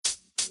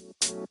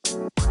Yo,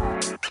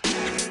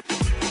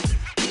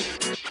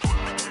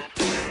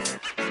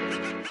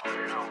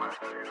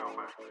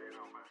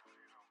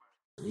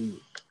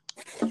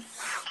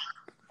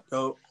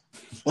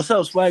 What's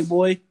up, swag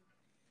boy?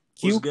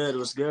 Q?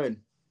 What's good?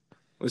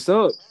 What's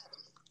up?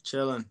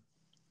 Chilling.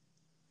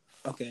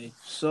 Okay,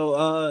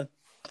 so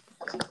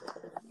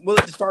well,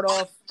 to start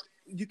off,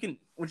 would you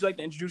like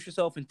to introduce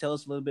yourself and tell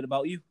us a little bit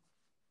about you?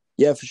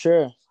 Yeah, for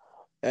sure.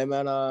 Hey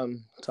man, to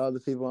all the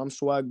people, I'm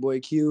Swag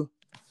Boy Q.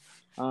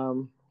 A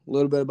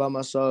little bit about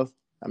myself.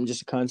 I'm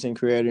just a content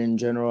creator in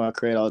general. I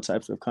create all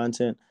types of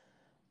content.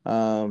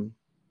 And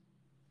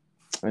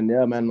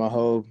yeah, man, my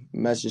whole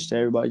message to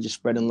everybody, just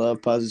spreading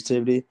love,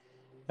 positivity,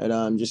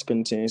 and just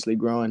continuously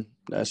growing.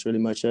 That's really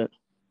much it.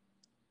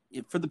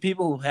 For the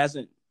people who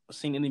hasn't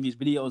seen any of these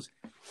videos,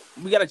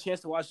 we got a chance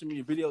to watch some of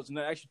your videos, and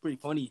they're actually pretty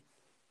funny.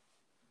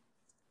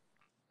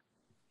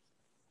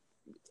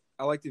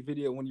 I like the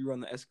video when you were on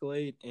the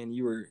Escalade and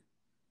you were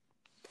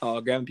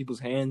grabbing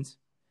people's hands.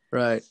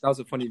 Right. That was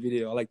a funny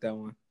video. I like that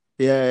one.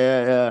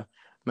 Yeah.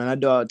 Man, I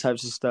do all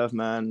types of stuff,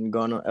 man.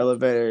 Going on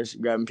elevators,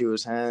 grabbing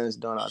people's hands,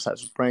 doing all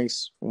types of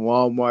pranks.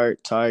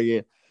 Walmart,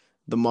 Target,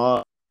 the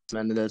mall.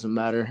 Man, it doesn't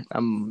matter.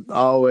 I'm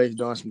always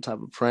doing some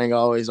type of prank,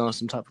 always on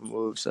some type of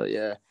move. So,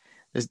 yeah,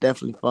 it's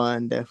definitely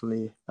fun.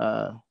 Definitely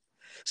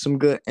some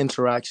good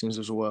interactions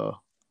as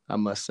well, I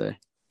must say.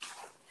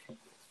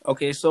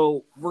 Okay,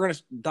 so we're going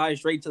to dive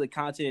straight to the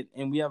content,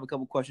 and we have a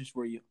couple questions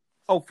for you.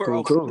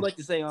 Cool. I'd like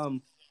to say,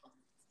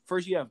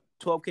 first you have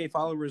 12K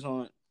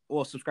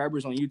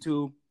subscribers on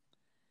YouTube.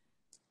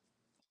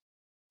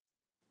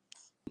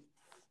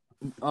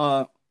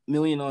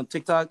 Million on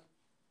TikTok.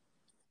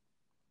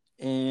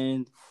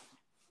 And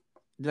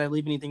did I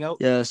leave anything out?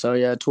 Yeah, so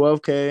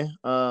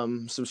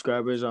 12K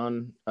subscribers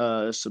on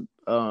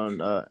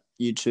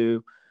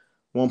YouTube,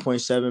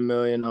 1.7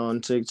 million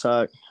on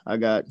TikTok. I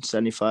got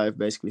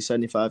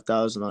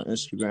 75,000 on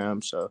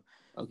Instagram. So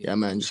okay. Yeah,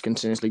 man, just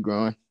continuously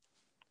growing.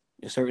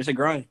 Yes, sir. It's a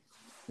grind.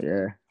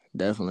 Yeah,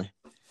 definitely.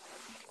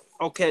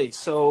 Okay,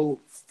 so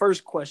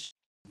first question.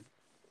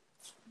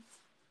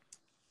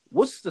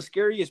 What's the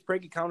scariest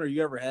prank encounter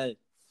you ever had?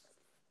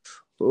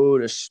 Oh,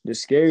 the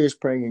scariest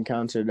prank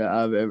encounter that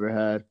I've ever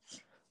had.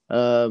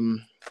 I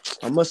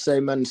must say,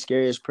 man, the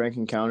scariest prank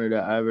encounter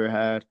that I ever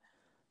had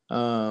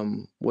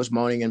was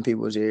moaning in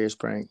people's ears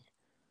prank.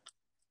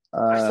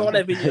 I saw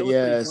that video.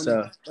 Yeah,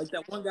 so like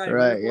that one guy.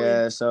 Right,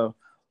 yeah. So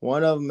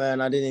one of them,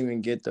 man, I didn't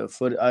even get the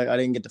foot. I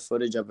didn't get the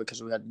footage of it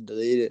because we had to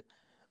delete it.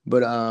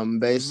 But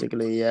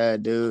basically, yeah,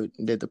 dude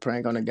did the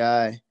prank on a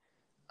guy.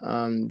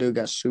 Dude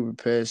got super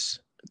pissed.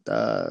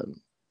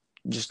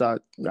 Just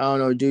thought, I don't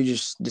know, dude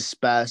just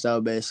spazzed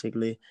out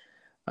basically.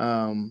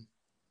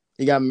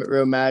 He got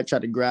real mad,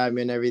 tried to grab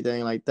me and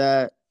everything like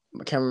that.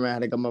 My cameraman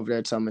had to come over there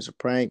and tell him it's a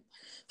prank.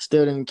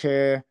 Still didn't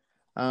care.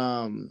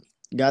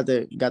 Got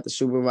the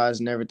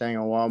supervisor and everything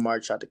on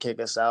Walmart, tried to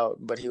kick us out,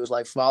 but he was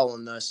like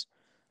following us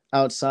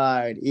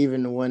outside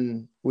even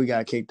when we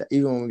got kicked out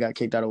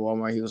of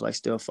Walmart. He was like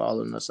still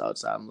following us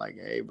outside. I'm like,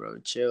 hey bro,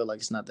 chill, like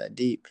it's not that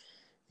deep.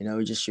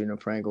 We're just shooting a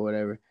prank or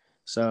whatever.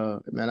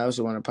 So man, that was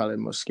one of probably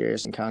the most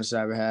scariest encounters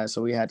I ever had.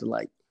 So we had to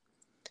like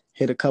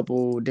hit a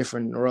couple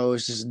different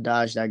roads just to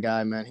dodge that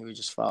guy, man. He was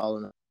just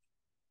following us.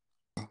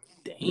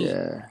 Dang.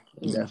 Yeah,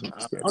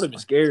 definitely scared. I would have been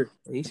scared.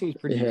 He seems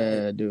pretty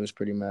mad. Dude was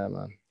pretty mad,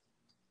 man.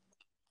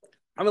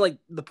 I mean, like,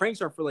 the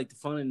pranks are for, like, the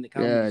fun and the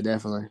comedy. Yeah,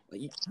 definitely.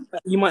 Like,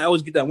 you might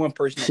always get that one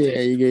person.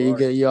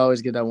 You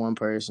always get that one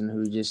person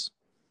who just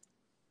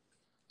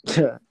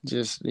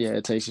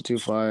it takes you too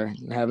far,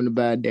 having a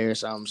bad day or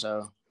something.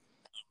 So,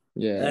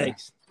 yeah.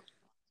 Thanks.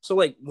 So,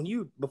 like,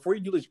 before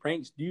you do these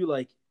pranks, do you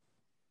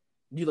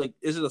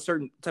is it a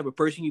certain type of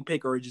person you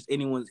pick or just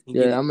anyone can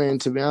get it? I mean,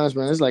 to be honest,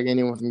 man, it's like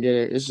anyone can get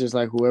it. It's just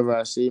like whoever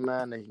I see,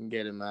 man, they can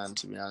get it, man,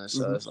 to be honest.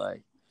 So it's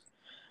like,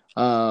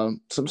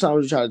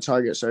 sometimes we try to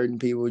target certain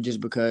people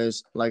just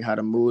because, like, how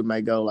the mood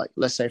may go. Like,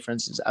 let's say, for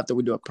instance, after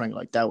we do a prank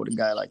like that with a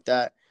guy like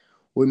that,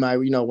 we might,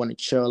 want to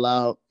chill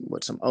out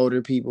with some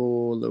older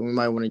people. We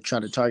might want to try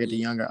to target the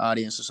younger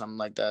audience or something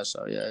like that.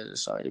 So, yeah,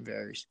 it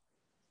varies.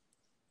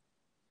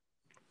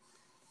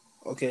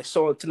 Okay,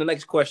 so to the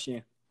next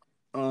question.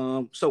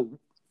 So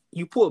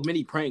you pulled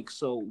many pranks.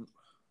 So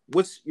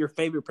what's your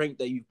favorite prank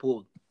that you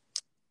pulled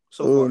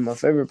so far? My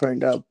favorite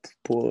prank that I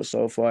pulled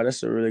so far,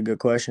 that's a really good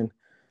question.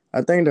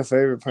 I think the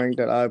favorite prank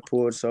that I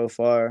pulled so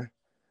far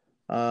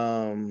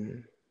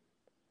was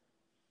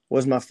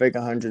my fake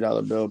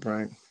 $100 bill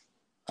prank,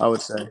 I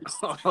would say.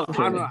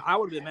 I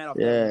would have been mad off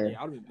that. Yeah,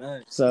 I would have been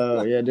mad.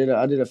 So, yeah,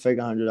 I did a fake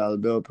 $100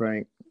 bill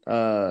prank.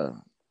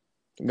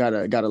 Got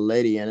a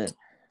lady in it.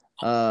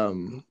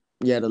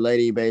 Yeah, the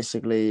lady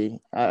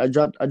basically, I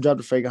dropped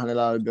a fake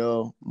 $100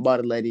 bill, bought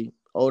a lady,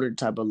 older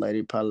type of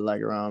lady, probably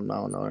like around, I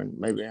don't know,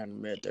 maybe in her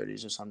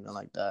mid-30s or something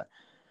like that.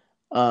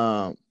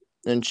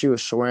 And she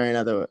was swearing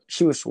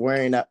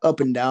that up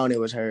and down it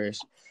was hers.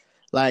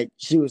 Like,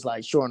 she was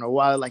like showing her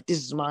wallet, like, this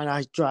is mine,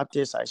 I dropped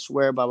this, I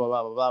swear, blah, blah,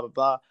 blah, blah, blah, blah,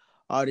 blah,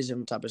 all this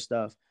different type of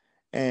stuff.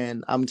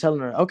 And I'm telling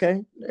her,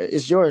 okay,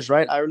 it's yours,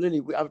 right?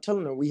 I'm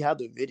telling her we have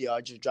the video.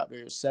 I just dropped it.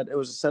 It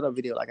was a setup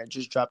video. Like I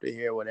just dropped it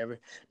here or whatever.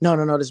 No,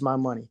 this is my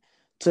money.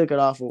 Took it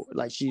off.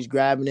 Like she's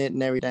grabbing it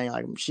and everything.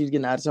 Like she's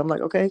getting out of it. So I'm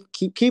like, okay,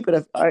 keep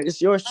it. All right,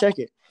 it's yours. Check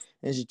it.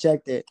 And she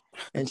checked it.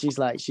 And she's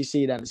like, she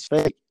see that it's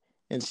fake.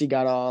 And she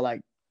got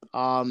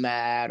all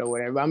mad or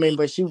whatever. I mean,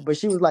 but she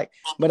was like,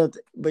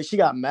 but she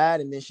got mad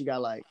and then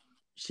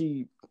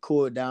she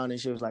cooled down and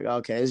she was like,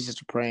 okay, it's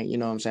just a prank. You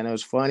know what I'm saying? It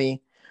was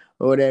funny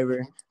or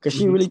whatever. Because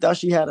she really thought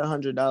she had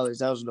 $100.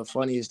 That was the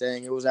funniest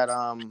thing. It was at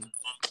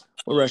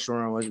what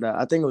restaurant was that?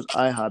 I think it was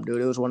IHOP,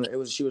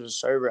 dude. She was a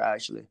server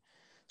actually.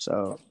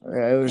 So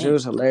yeah, it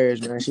was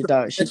hilarious, man. She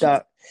thought she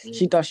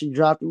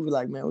dropped it. We were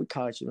like, man, we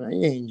caught you, man.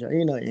 You ain't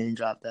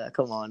dropped that.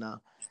 Come on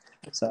now.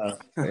 So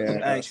yeah,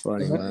 that was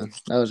funny, man.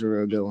 That was a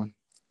real good one.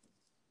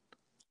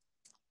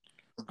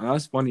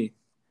 That's funny.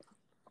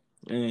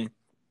 Man,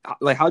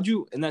 like, how'd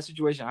you in that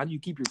situation? How do you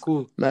keep your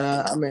cool?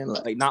 Man, I mean,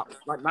 like not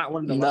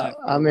wanting to laugh.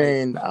 I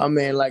mean,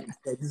 like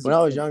when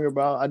I was younger,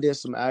 bro, I did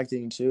some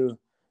acting too.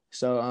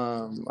 So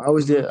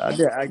I did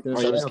acting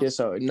as I was a kid.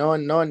 So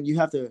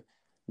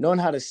knowing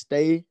how to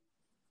stay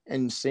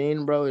in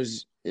scene, bro,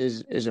 is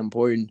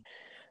important.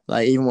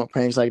 Like even with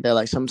pranks like that,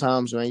 like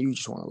sometimes, man, you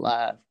just want to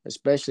laugh,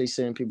 especially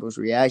seeing people's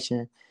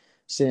reaction,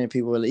 seeing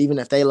people, even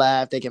if they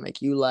laugh, they can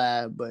make you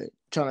laugh. But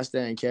trying to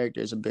stay in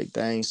character is a big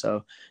thing.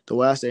 So the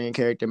way I stay in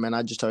character, man,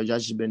 I just told you, I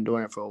just been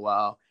doing it for a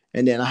while.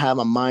 And then I have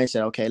my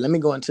mindset, okay, let me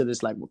go into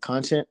this like with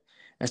content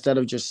instead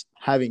of just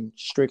having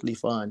strictly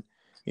fun,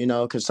 you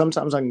know, because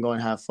sometimes I can go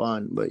and have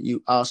fun, but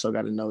you also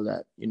got to know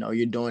that, you know,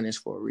 you're doing this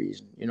for a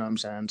reason. You know what I'm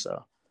saying?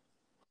 So,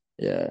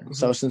 yeah.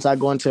 So since I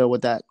go into it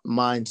with that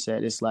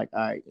mindset, it's like, all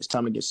right, it's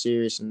time to get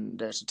serious and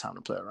there's the time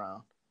to play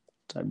around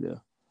type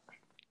deal.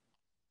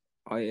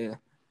 Oh, yeah.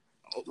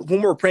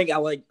 One more prank I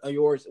like of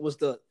yours was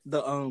the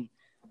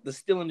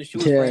stealing the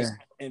shoes prank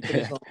and put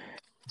it on.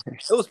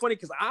 It was funny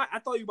because I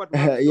thought you were about to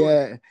rob the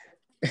store.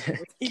 Yeah.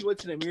 He went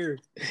to the mirror.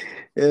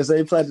 Yeah, so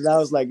he played it. I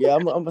was like, yeah,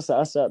 I'm gonna say.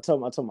 I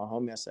told my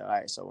homie, I said, all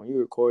right, so when you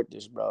record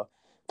this, bro,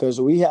 because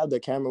we have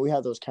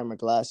those camera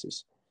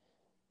glasses.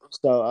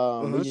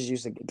 So we just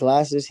use the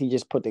glasses. He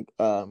just put the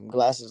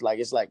glasses like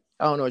it's like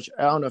I don't know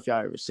if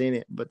y'all ever seen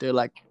it, but they're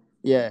like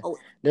they're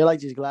like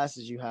these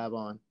glasses you have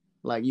on.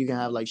 Like you can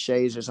have like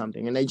shades or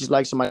something, and they just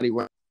like somebody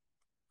wearing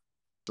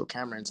a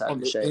camera inside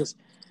the shades.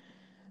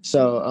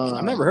 So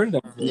I've never heard of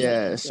that before.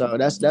 Yeah, so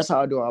that's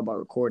how I do all my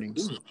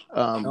recordings.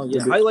 How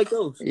you like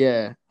those?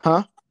 Yeah,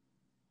 huh?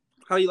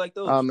 How you like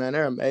those? Oh man,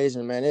 they're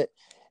amazing, man. It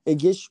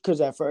gets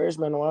because at first,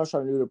 man, when I was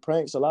trying to do the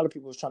pranks, a lot of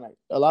people would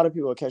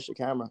catch the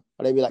camera,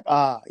 or they'd be like,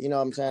 you know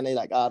what I'm saying? They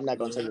like, I'm not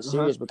gonna take it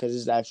serious because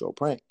it's the actual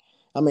prank.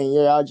 I mean,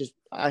 yeah,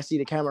 I see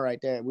the camera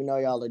right there. We know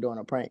y'all are doing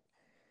a prank.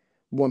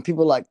 When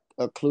people like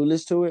are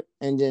clueless to it,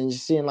 and then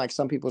just seeing like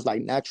some people's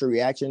like natural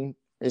reaction,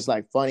 it's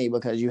like funny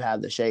because you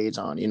have the shades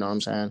on. You know what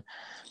I'm saying?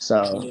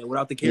 So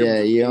without the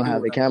camera, you don't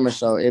have the camera,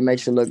 so it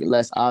makes it look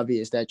less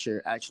obvious that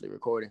you're actually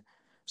recording.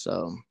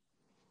 So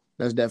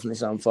that's definitely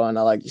something fun.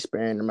 I like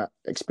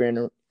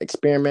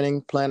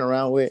experimenting, playing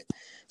around with.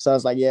 So I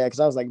was like, yeah, because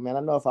I was like, man,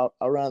 I know if I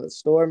run the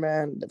store,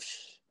 man,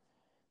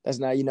 that's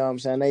not, you know what I'm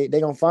saying? They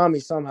gonna find me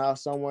somehow,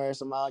 somewhere,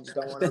 somehow. I just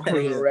don't want to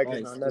bring a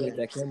record on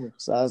nothing.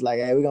 So I was like,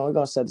 hey, we're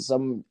gonna set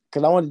something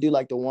because I want to do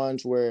like the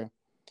ones where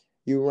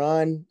you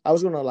run. I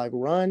was gonna like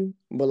run,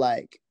 but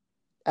like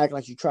act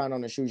like you're trying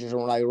on the shoes, just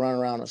like run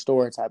around a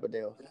store type of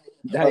deal.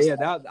 I've seen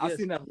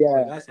that.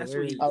 Yeah, that's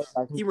hilarious. hilarious.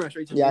 Like, he ran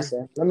straight to the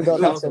mirror. mirror.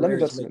 I said, let me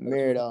go to the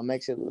mirror though.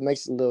 Makes it a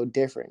little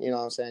different. You know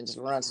what I'm saying? Just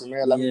run to the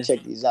mirror. Let me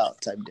check these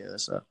out type deal.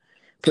 So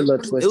put a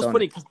little twist on it. It was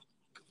funny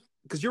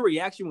because your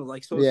reaction was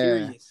like so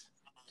serious.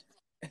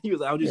 He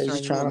was like, I was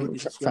just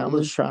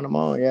trying them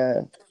on.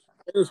 Yeah.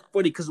 It was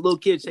funny because the little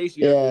kid chased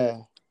you. Yeah.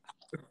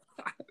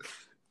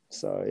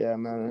 So yeah,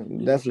 man,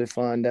 definitely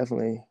fun.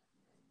 Definitely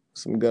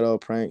some good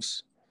old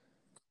pranks.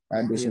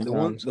 I do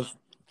sometimes.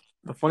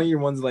 The funnier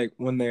ones like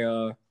when they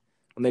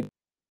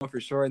for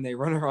sure and they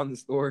run around the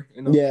store.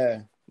 You know?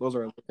 Yeah. Those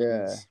are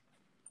definitely.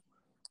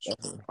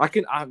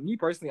 Me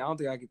personally, I don't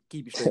think I could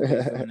keep it straight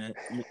doing that.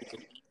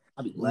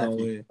 I'd be laughing.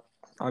 No way.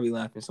 I'd be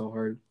laughing so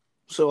hard.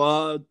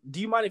 So, do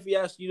you mind if we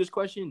ask you this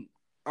question?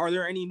 Are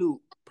there any new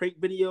prank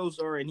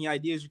videos or any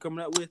ideas you're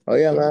coming up with? Oh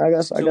yeah, man. I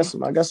got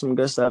some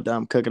good stuff that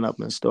I'm cooking up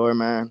in the store,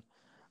 man.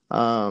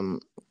 I'm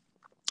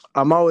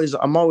always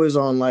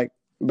on like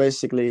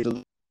basically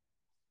the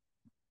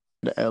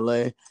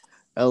LA.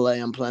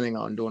 I'm planning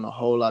on doing a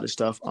whole lot of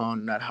stuff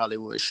on that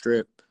Hollywood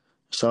Strip.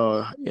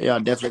 So yeah,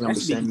 definitely gonna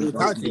be sending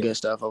the good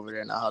stuff over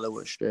there in the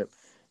Hollywood Strip,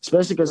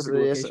 especially because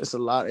it's a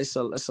lot. It's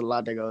a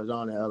lot that goes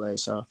on in LA.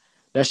 So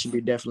that should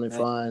be definitely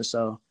fun.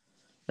 So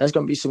that's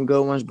gonna be some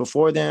good ones.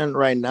 Before then,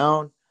 right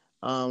now,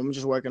 I'm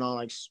just working on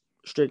like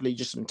strictly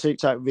just some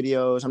TikTok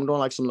videos. I'm doing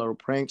like some little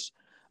pranks,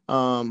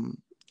 on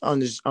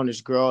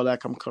this girl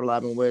that I'm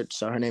collabing with.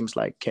 So her name's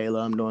like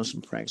Kayla. I'm doing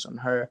some pranks on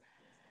her,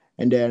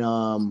 and then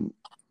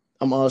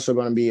I'm also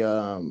gonna be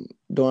I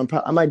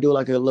might do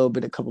like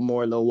a couple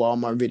more little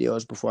Walmart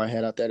videos before I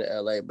head out there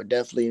to LA. But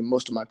definitely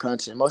most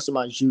of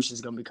my juice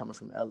is gonna be coming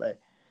from LA.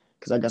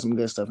 because I got some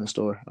good stuff in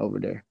store over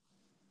there.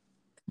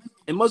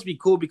 It must be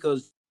cool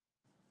because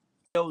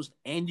videos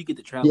and you get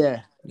to travel.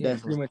 Yeah, Yeah, pretty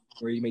definitely. much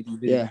where you make these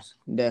Yeah, videos.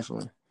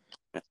 definitely.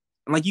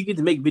 Like you get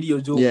to make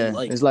videos doing what Yeah, you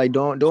like. it's like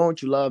doing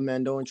what you love,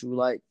 man. Doing what you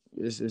like.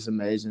 It's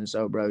amazing.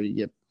 So, bro, you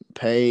get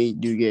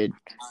paid. You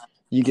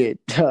get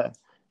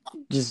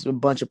just a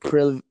bunch of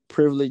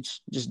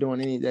privilege, just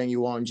doing anything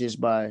you want just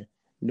by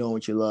doing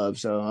what you love.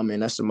 So, I mean,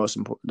 that's the most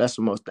important. That's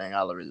the most thing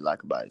I really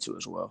like about it too,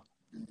 as well.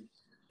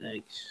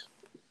 Thanks.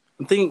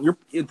 The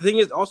thing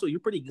is also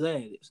you're pretty good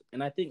at it,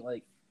 and I think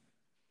like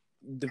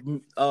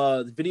the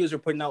videos you're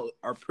putting out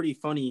are pretty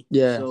funny.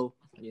 Yeah. So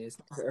Yeah, it's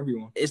not for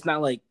everyone. it's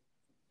not like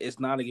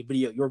a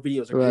video. Your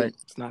videos are Right. good.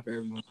 It's not for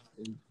everyone.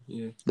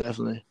 Yeah.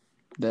 Definitely.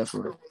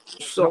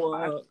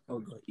 So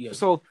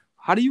So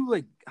how'd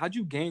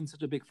you gain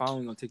such a big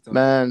following on TikTok?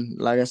 Man,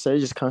 like I said,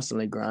 just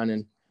constantly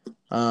grinding.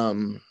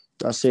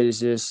 I said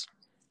it's just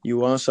you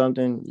want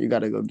something, you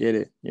gotta go get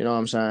it. You know what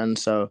I'm saying?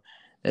 So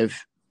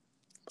if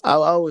I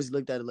always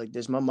looked at it like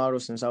this, my motto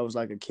since I was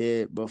like a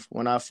kid, but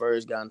when I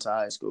first got into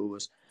high school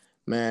was,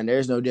 man,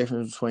 there's no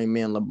difference between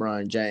me and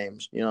LeBron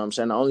James. You know what I'm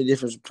saying? The only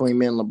difference between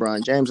me and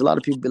LeBron James, a lot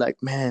of people be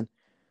like, man,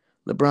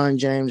 LeBron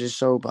James is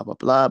so blah blah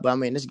blah. But I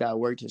mean, this guy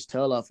worked his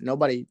tail off.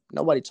 Nobody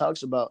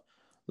talks about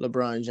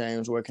LeBron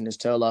James working his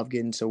tail off,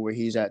 getting to where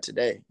he's at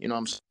today. You know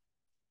what I'm saying?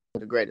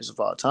 The greatest of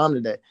all time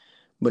today.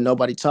 But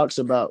nobody talks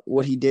about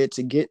what he did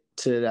to get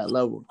to that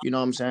level. You know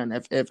what I'm saying?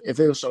 If it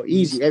was so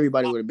easy,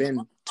 everybody would have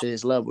been to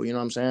his level. You know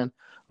what I'm saying?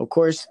 Of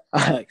course,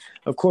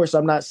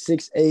 I'm not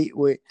 6'8"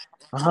 with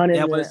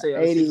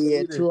 180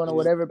 and 200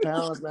 whatever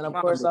pounds, man. Of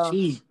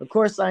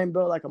course, I ain't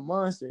built like a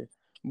monster.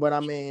 But I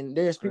mean,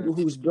 there's people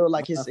who's built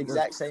like his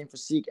exact same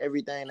physique,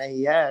 everything that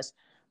he has.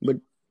 But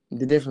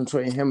the difference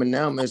between him and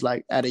them is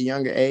like at a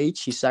younger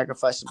age, he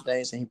sacrificed some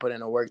things and he put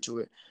in the work to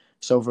it.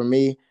 So for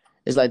me,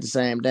 it's like the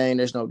same thing.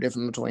 There's no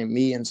difference between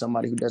me and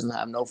somebody who doesn't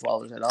have no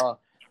followers at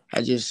all.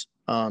 I just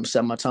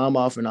set my time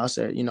off and I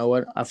said, you know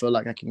what? I feel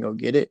like I can go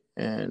get it.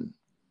 And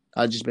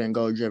I just been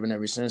goal driven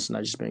ever since and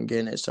I just been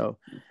getting it. So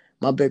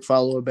my big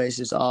follower base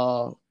is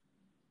all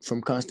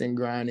from constant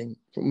grinding,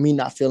 from me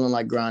not feeling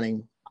like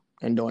grinding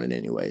and doing it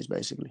anyways,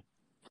 basically.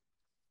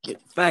 Yeah,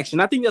 facts.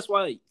 And I think that's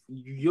why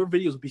your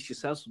videos will be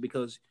successful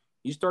because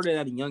you started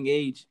at a young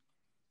age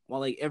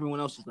while like everyone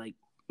else is like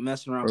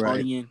messing around,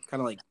 Right. partying, kind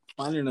of like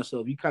finding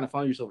yourself. You kind of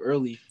found yourself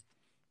early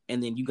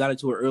and then you got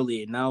into it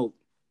early and now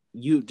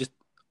you just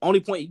only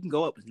point you can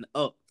go up is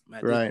up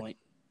at Right. this point.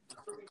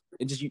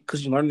 It's just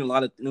because you're learning a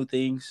lot of new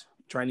things,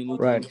 trying new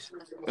Right. things.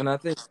 And I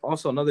think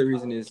also another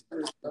reason is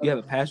you have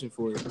a passion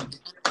for it.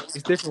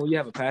 It's different when you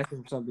have a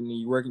passion for something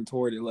and you're working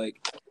toward it. Like,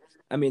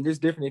 I mean, it's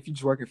different if you're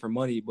just working for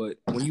money, but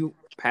when you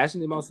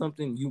passionate about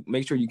something, you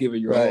make sure you give it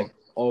your all,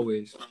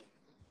 always.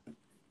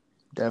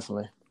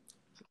 Definitely.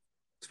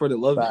 It's for the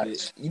love of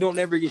Facts. it. You don't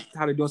never get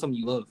tired of doing something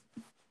you love.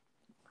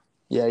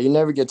 Yeah, you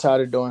never get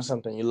tired of doing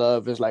something you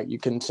love. It's like you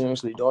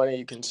continuously doing it,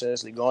 you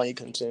continuously going, you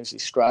continuously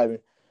striving.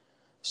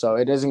 So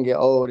it doesn't get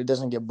old, it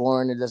doesn't get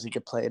boring, it doesn't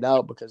get played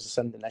out because it's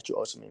something that you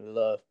ultimately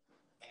love.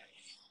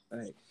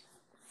 Right.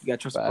 You got to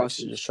trust the Facts. process.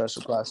 You just trust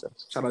the process.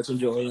 Shout out to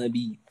Joel and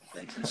B.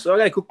 So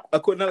I got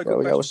another quick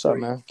question. What's up,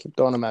 man? Keep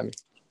throwing them at me.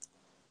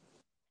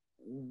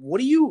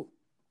 What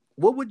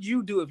would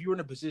you do if you were in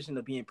a position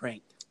of being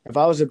pranked? If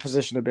I was in a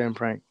position of being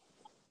pranked,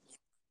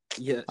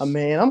 Yes. I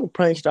mean, I'm a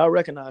prankster. I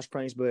recognize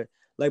pranks, but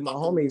like my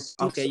homies,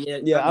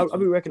 I'll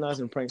be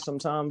recognizing pranks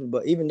sometimes.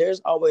 But even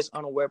there's always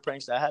unaware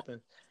pranks that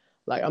happen.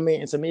 Like, I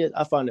mean, to me,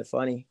 I find it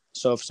funny.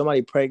 So if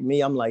somebody pranked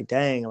me, I'm like,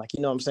 dang, like,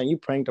 you know what I'm saying? You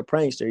pranked a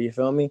prankster, you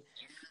feel me?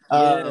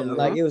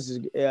 Like, it was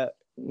just,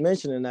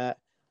 mentioning that,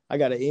 I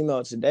got an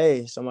email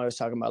today. Somebody was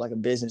talking about, like, a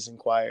business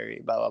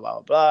inquiry, blah, blah,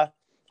 blah, blah,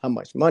 how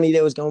much money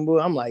they was going to do.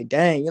 I'm like,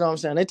 dang, you know what I'm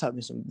saying? They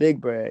talking some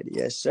big bread.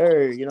 Yes,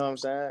 sir. You know what I'm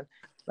saying?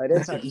 Like,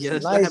 they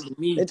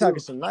talking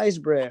some nice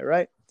bread,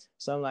 right?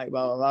 So I'm like,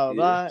 blah, blah, blah,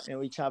 blah, and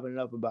we chopping it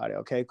up about it.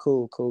 Okay,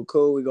 cool.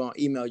 We're going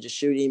to just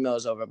shoot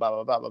emails over, blah,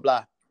 blah, blah, blah,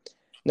 blah.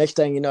 Next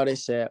thing you know, they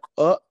said,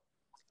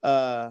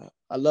 I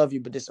love you,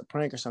 but this a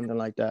prank or something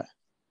like that.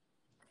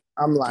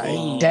 I'm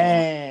like,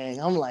 dang.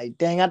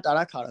 I thought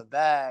I caught a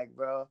bag,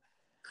 bro.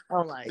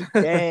 I'm like,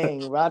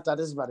 dang, bro. I thought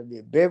this was about to be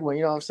a big one.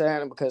 You know what I'm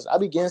saying? Because I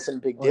be getting some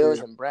big deals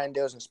and brand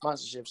deals and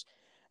sponsorships.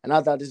 And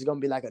I thought this was going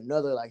to be like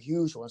another like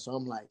huge one. So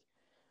I'm like,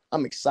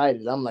 I'm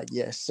excited. I'm like,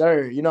 yes,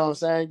 sir. You know what I'm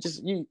saying?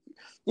 Just you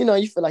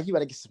feel like you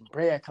better get some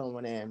bread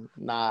coming in.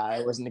 Nah,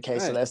 it wasn't the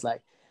case. Right. So that's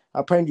like,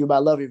 I pranked you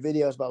about love your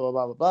videos, blah, blah,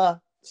 blah, blah, blah.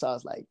 So I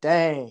was like,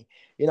 dang.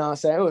 You know what I'm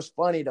saying? It was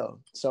funny, though.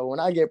 So when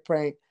I get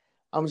pranked,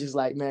 I'm just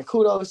like, man,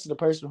 kudos to the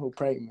person who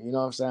pranked me. You know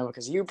what I'm saying?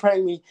 Because you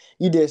pranked me,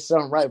 you did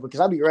something right. Because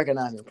I be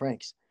recognizing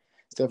pranks.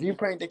 So if you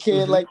pranked a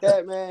kid like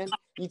that, man,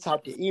 you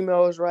typed your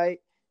emails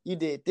right. You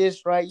did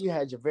this right. You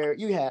had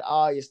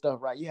all your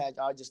stuff right. You had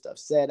all your stuff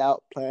set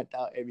out, planned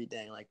out,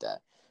 everything like that.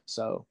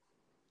 So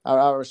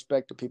I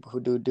respect the people who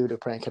do the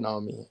pranking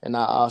on me. And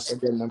I also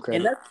give them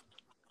credit.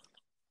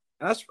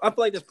 I feel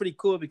like that's pretty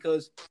cool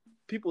because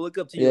people look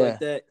up to you like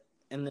that,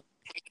 and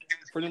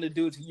for them to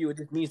do it to you, it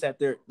just means that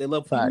they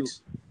love you.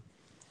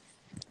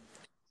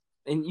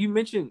 And you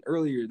mentioned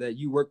earlier that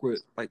you work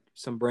with like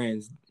some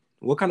brands.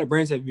 What kind of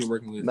brands have you been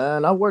working with?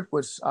 Man, I've worked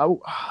with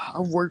so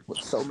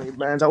many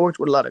brands. I worked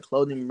with a lot of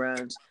clothing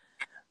brands.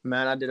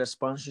 Man, I did a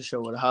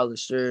sponsorship with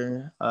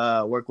Hollister.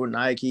 Worked with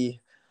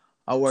Nike.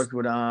 I worked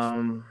with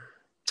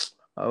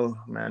oh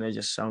man, there's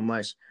just so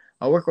much.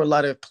 I work with a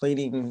lot of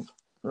cleaning,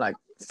 like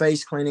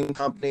face cleaning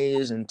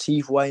companies and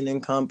teeth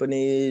whitening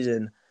companies,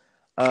 and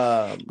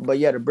but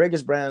yeah, the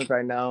biggest brands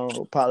right now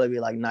will probably be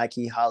like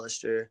Nike,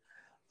 Hollister,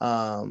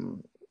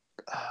 um,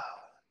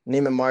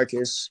 Neiman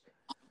Marcus,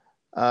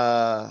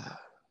 uh,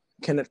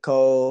 Kenneth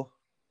Cole.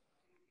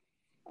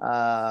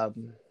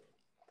 Um,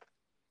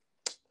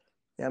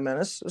 yeah, man,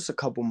 it's a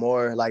couple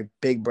more like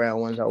big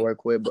brand ones I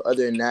work with, but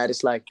other than that,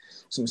 it's like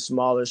some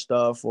smaller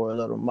stuff or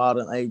little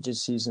modern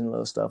agencies and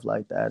little stuff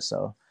like that.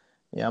 So,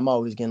 yeah, I'm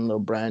always getting little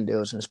brand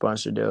deals and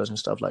sponsor deals and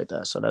stuff like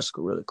that. So that's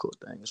a really cool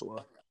thing as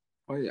well.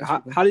 Oh yeah,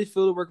 how did you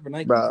feel to work for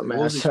Nike? Bro, Like, man,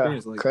 what was the it's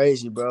experience like?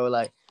 crazy, bro.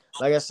 Like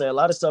I said, a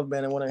lot of stuff,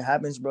 man. And when it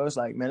happens, bro, it's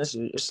like, man,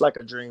 it's like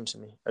a dream to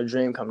me, a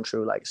dream come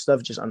true. Like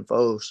stuff just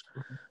unfolds.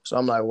 So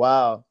I'm like,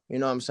 wow, you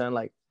know what I'm saying?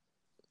 Like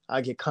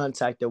I get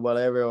contacted,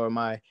 whatever, or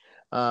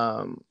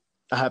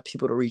I have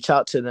people to reach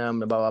out to them,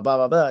 blah blah blah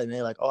blah blah, and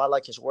they're like, oh, I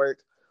like his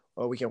work,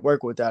 or we can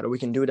work with that, or we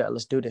can do that.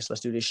 Let's do this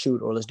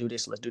shoot, or let's do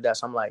this, let's do that.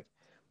 So I'm like,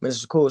 man, this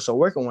is cool. So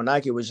working with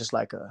Nike was just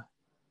like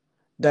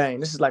dang,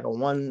 this is like a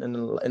one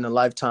in a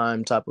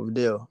lifetime type of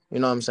deal. You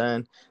know what I'm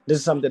saying? This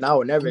is something I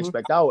would never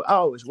expect. I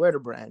always wear the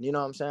brand. You know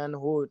what I'm saying?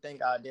 Who would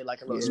think I did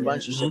like a little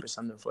sponsorship or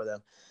something for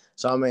them?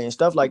 So I mean,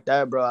 stuff like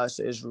that, bro. I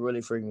say it's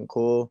really freaking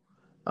cool.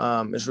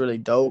 It's really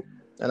dope,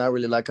 and I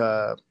really like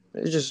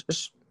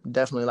it's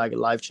definitely like a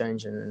life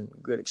changing and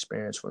good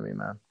experience for me,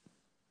 man.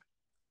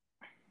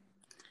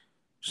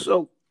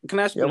 So can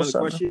I ask you another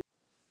question? Man?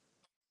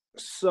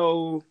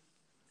 So,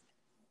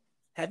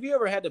 have you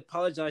ever had to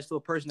apologize to a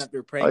person after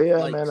a prank? Oh yeah,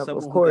 like man.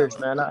 Of course,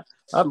 man. I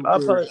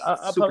apologize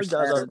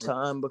all the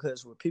time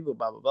because with people,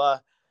 blah blah blah.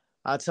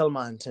 I tell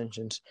my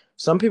intentions.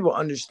 Some people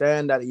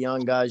understand that a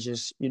young guy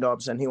just, you know what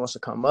I'm saying, he wants to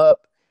come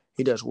up.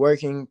 He does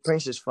working.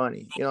 Prince is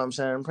funny. You know what I'm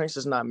saying? Prince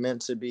is not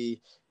meant to be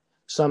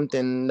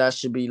something that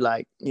should be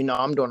like, you know,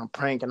 I'm doing a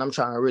prank and I'm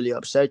trying to really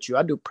upset you.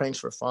 I do pranks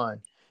for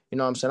fun. You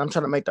know what I'm saying? I'm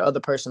trying to make the other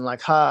person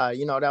like, hi,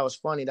 you know, that was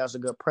funny. That was a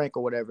good prank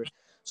or whatever.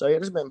 So yeah,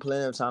 there's been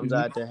plenty of times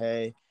I had to,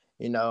 hey,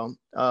 you know,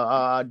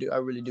 I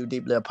really do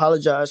deeply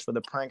apologize for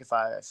the prank if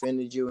I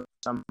offended you in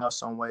somehow,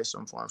 some way,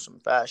 some form, some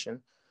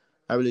fashion.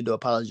 I really do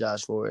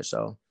apologize for it.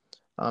 So,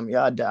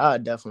 yeah, I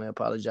definitely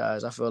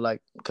apologize. I feel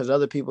like because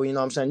other people, you know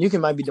what I'm saying, you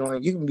can be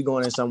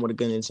going in something with a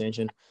good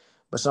intention,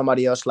 but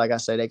somebody else, like I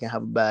said, they can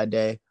have a bad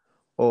day,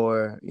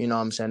 or you know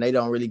what I'm saying, they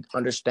don't really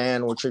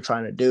understand what you're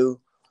trying to do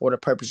or the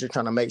purpose you're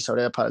trying to make. So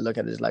they'll probably look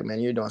at it as like, man,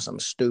 you're doing something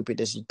stupid.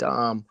 This is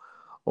dumb,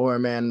 or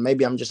man,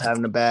 maybe I'm just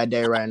having a bad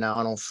day right now.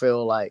 I don't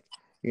feel like,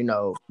 you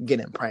know,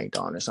 getting pranked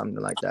on or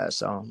something like that.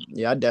 So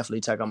yeah, I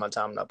definitely take on my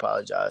time to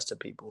apologize to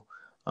people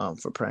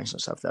for pranks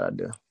and stuff that I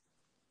do.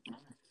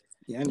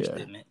 Yeah, I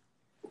understand, man.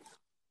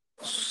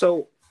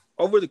 So,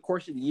 over the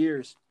course of the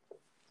years,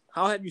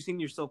 how have you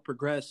seen yourself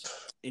progress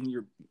in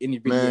your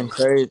videos? Man,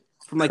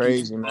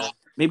 crazy, man.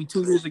 Maybe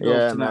 2 years ago.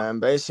 Yeah, man.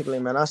 Basically,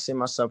 man, I see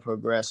myself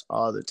progress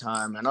all the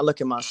time, and I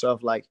look at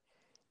myself like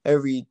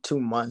every 2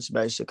 months,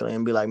 basically,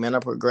 and be like, man,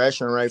 the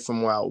progression rate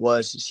from where I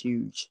was is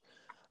huge.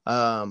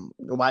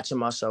 Watching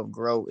myself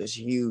grow is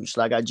huge.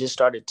 Like I just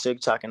started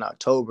TikTok in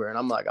October, and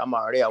I'm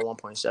already at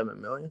 1.7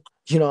 million.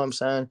 You know what I'm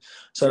saying?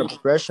 So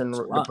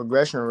the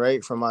progression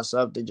rate for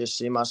myself to just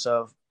see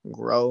myself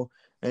grow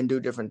and do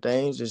different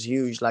things is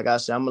huge. Like I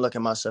said, I'm gonna look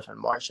at myself in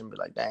March and be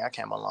like, dang, I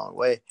came a long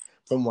way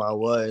from where I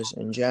was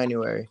in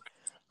January.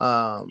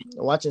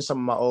 Watching some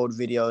of my old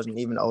videos and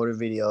even older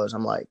videos,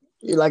 I'm like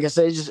I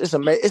said,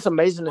 it's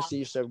amazing to see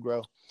yourself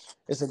grow.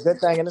 It's a good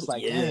thing, and it's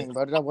like, dang,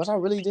 bro, was I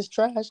really this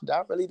trash? Did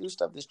I really do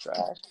stuff this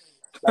trash?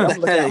 Like,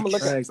 I'm gonna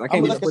look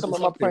at some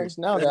of my pranks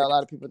now that a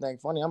lot of people think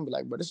funny. I'm gonna be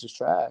like, bro, this is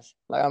trash.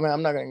 Like, I mean,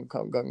 I'm not gonna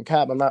go and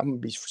cap. I'm gonna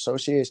be so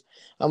serious.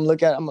 I'm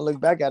gonna look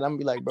back at it. I'm gonna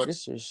be like, bro,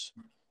 this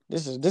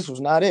was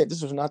not it.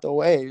 This was not the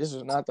way. This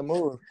was not the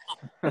move.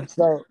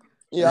 So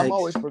yeah, I'm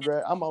always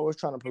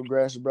trying to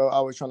progress, bro.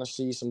 Always trying to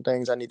see some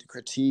things I need to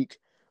critique,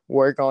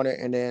 work on it,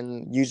 and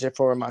then use it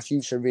for my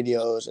future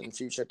videos and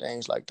future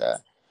things like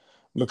that.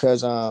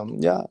 Because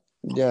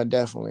yeah,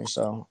 definitely.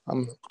 So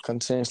I'm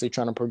continuously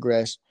trying to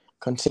progress,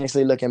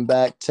 continuously looking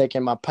back,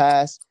 taking my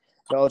past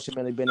to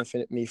ultimately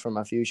benefit me for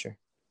my future.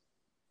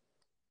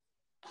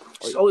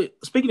 So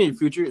speaking of your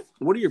future,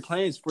 what are your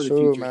plans for the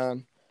future?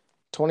 Man.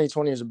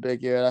 2020 is a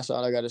big year. That's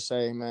all I gotta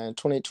say, man.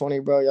 2020,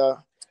 bro,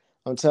 y'all.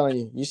 I'm telling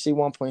you, you see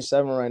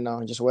 1.7 right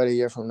now. Just wait a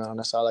year from now.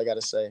 That's all I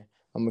gotta say.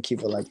 I'm gonna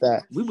keep it like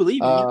that. We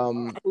believe it.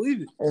 I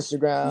believe it.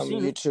 Instagram,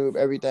 YouTube,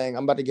 everything.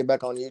 I'm about to get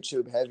back on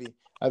YouTube heavy.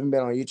 I haven't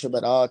been on YouTube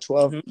at all.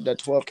 The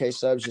 12K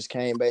subs just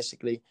came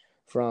basically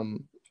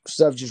from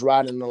stuff just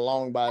riding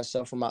along by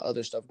itself from my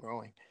other stuff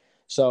growing.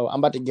 So I'm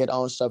about to get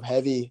on stuff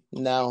heavy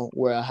now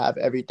where I have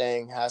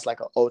everything has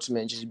like an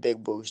ultimate just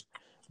big boost,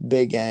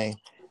 big gang.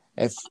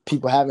 If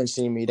people haven't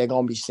seen me, they're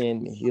gonna be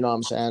seeing me. You know what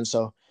I'm saying?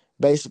 So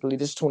basically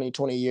this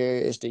 2020 year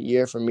is the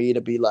year for me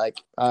to be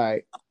like, all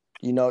right,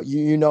 you know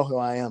who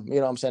I am. You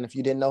know what I'm saying? If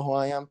you didn't know who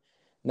I am,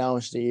 now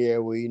it's the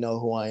year where you know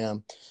who I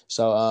am.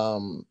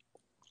 So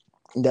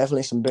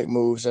definitely some big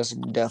moves that's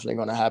definitely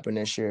going to happen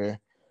this year.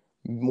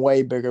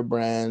 Way bigger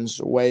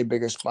brands, way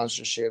bigger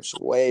sponsorships,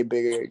 way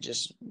bigger,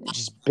 just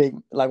big.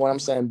 Like when I'm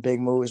saying big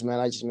moves, man,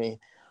 I just mean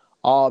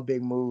all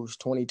big moves.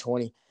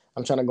 2020.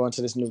 I'm trying to go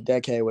into this new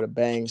decade with a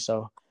bang.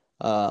 So,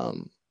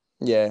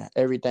 yeah,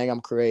 everything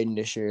I'm creating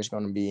this year is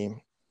going to be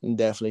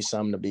definitely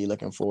something to be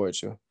looking forward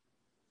to.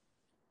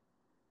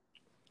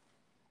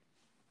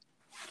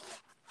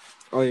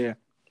 Oh yeah,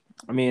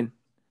 I mean,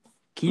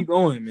 keep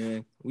going,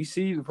 man. We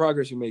see the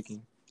progress you're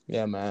making.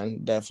 Yeah,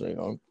 man, definitely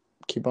gonna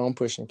keep on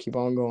pushing, keep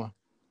on going.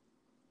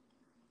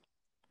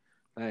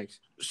 Thanks.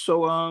 So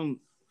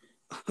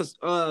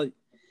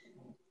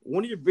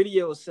one of your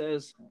videos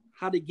says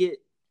how to get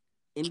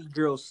any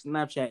girl's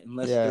Snapchat in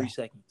less than 30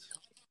 seconds.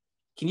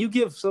 Can you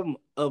give some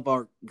of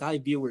our guy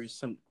viewers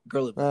some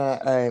girl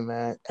advice? Hey,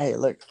 man. Hey,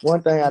 look,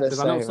 one thing I just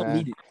say, man,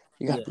 needed.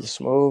 You got to be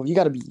smooth. You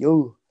got to be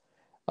you.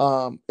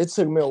 It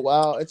took me a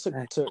while. It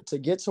took to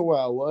get to where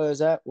I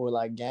was at with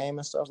like game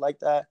and stuff like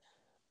that.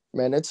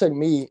 Man, it took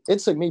me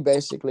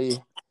basically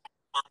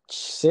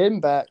sitting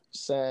back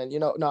saying,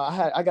 no,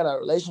 I got a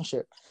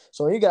relationship.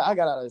 So I got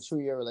out of a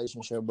 2-year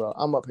relationship, bro.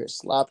 I'm up here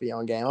sloppy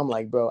on game. I'm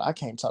like, bro, I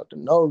can't talk to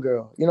no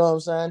girl. You know what I'm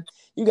saying?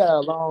 You got a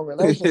long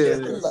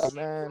relationship. You're like,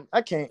 man,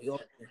 I can't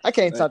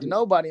talk to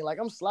nobody. Like,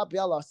 I'm sloppy.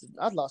 I lost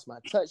my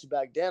touch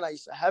back then. I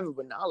used to have it,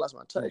 but now I lost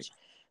my touch.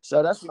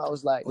 So that's when I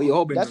was like,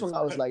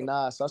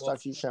 nah. So I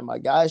started sharing my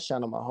guy's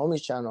channel, my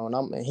homie's channel,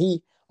 and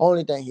he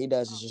only thing he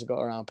does is just go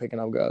around picking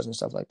up girls and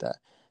stuff like that.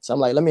 So I'm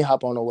like, let me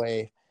hop on the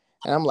wave.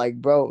 And I'm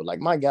like, bro, like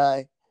my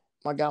guy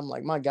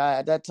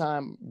at that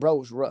time, bro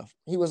was rough.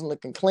 He wasn't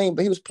looking clean,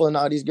 but he was pulling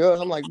all these girls.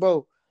 I'm like,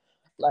 bro,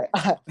 like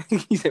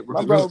he said,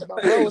 my bro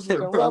was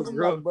looking rough. I'm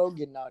like, bro,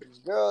 getting all these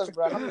girls,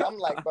 bro. I'm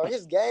like, bro,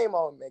 his game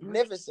on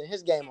magnificent,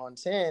 his game on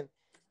 10.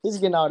 He's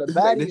getting all the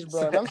baddies,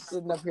 bro. And I'm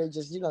sitting up here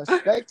just,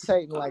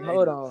 spectating, like,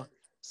 hold on,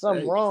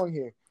 something wrong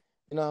here.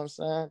 You know what I'm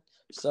saying?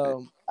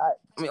 So I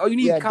mean, all you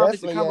need is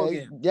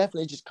confidence.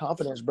 Definitely just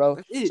confidence, bro.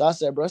 So I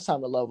said, bro, it's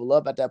time to level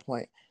up at that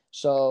point.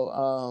 So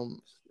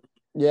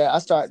I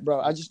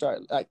just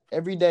start like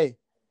every day.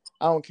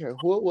 I don't care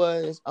who it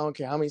was. I don't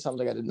care how many times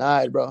I got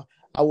denied, bro.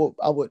 I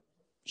would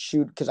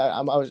shoot because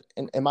I was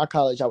in my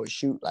college. I would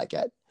shoot like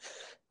at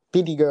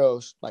 50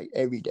 girls like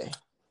every day.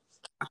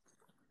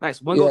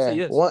 Nice. One gonna say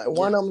yes.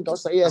 One of them gonna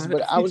say yes,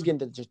 but I was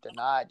getting just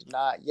denied.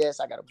 Yes,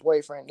 I got a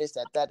boyfriend. This,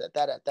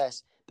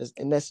 that.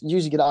 And that's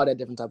usually get all that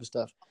different type of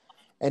stuff.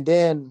 And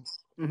then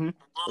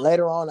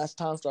later on, as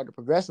time started to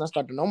progress and I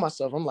started to know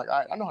myself, I'm like, all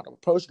right, I know how to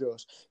approach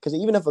girls. Because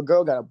even if a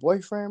girl got a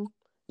boyfriend,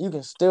 you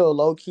can still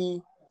low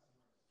key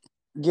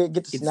get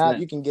the snap.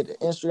 You can get the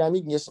Instagram.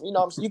 You can get some,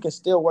 you can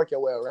still work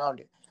your way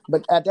around it.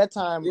 But at that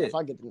time, if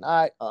I get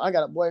denied, I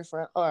got a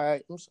boyfriend. All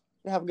right,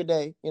 have a good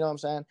day. You know what I'm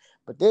saying?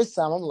 But this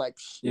time, I'm like,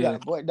 you got a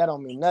boy. That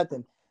don't mean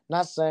nothing.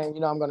 Not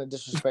saying I'm gonna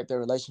disrespect their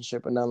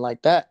relationship or nothing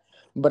like that.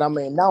 But I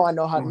mean, now I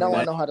know how.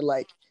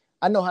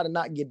 I know how to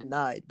not get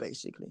denied.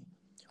 Basically,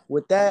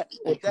 with that,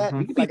 like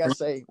I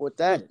say, with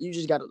that, you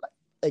just gotta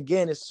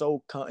again. It's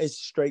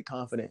straight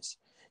confidence.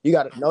 You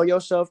gotta know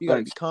yourself. You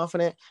gotta be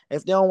confident.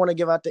 If they don't want to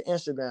give out the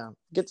Instagram,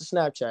 get the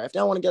Snapchat. If they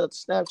don't want to get out the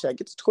Snapchat,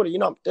 get the Twitter.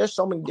 There's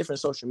so many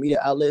different social media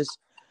outlets,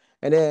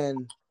 and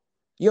then.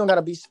 You don't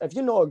gotta be. If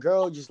you know a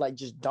girl, just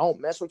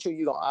don't mess with you.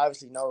 You don't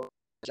obviously know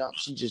jump.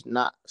 She just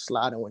not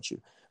sliding with you.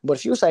 But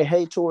if you say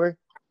hey to her,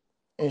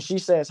 and she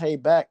says hey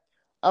back,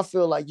 I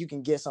feel like you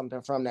can get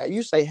something from that.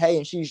 You say hey,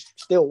 and she's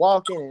still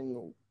walking,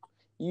 and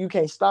you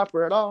can't stop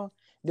her at all.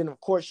 Then of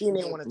course she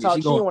didn't want to talk.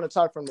 She didn't want to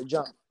talk from the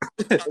jump.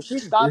 If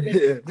she's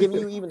stopping, giving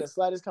you even the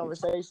slightest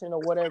conversation or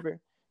whatever,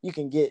 you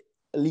can get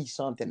at least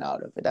something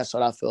out of it. That's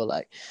what I feel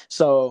like.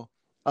 So,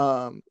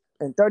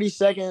 in 30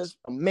 seconds,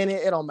 a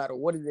minute, it don't matter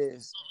what it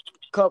is.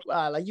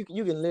 Like you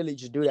can literally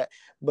just do that.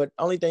 But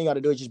only thing you got to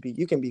do is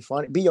you can be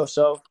funny, be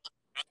yourself.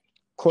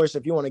 Of course,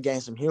 if you want to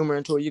gain some humor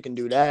into it, you can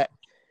do that.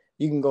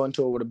 You can go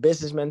into it with a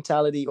business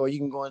mentality, or you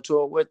can go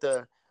into it with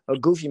a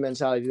goofy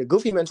mentality. The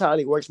goofy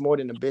mentality works more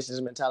than the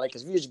business mentality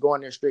because if you just go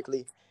in there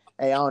strictly,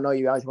 hey, I don't know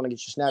you, I just want to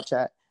get your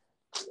Snapchat,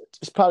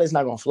 it's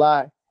not gonna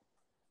fly.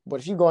 But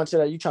if you go into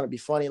that, you trying to be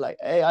funny, like,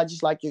 hey, I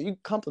just like you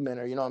compliment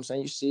her, you know what I'm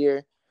saying? You see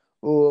her,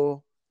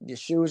 ooh, your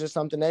shoes or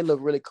something, they look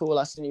really cool.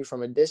 I seen you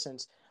from a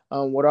distance.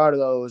 What are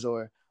those?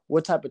 Or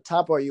what type of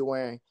top are you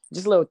wearing?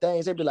 Just little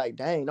things. They'd be like,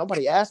 dang,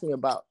 nobody asked me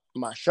about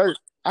my shirt.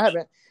 I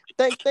haven't.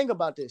 Think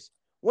about this.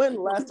 When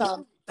the last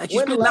time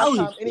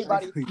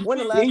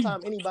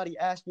anybody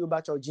asked you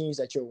about your jeans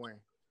that you're wearing?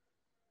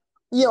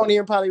 You don't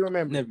even probably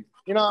remember. Never.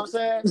 You know what I'm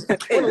saying?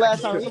 When the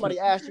last time somebody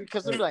asked you?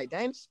 Because they're like,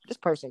 dang, this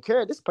person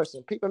cared. This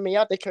person peeping me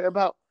out. They care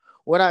about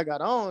what I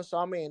got on. So,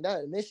 I mean,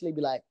 that initially be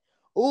like,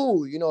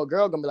 ooh, a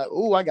girl gonna be like,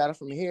 ooh, I got it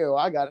from here or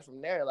I got it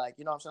from there. Like,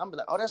 you know what I'm saying? I'm be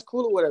like, oh, that's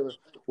cool or whatever.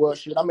 Well,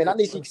 shit, I mean, I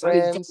need some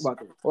friends.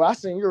 Well, I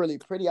seen you're really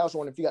pretty. I was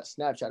wondering if you got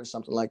Snapchat or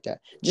something like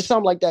that. Just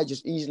something like that.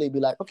 Just easily be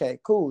like, okay,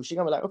 cool. She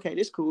gonna be like, okay,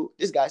 this cool.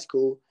 This guy's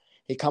cool.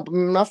 He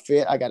complimented my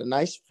fit. I got a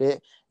nice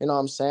fit. You know what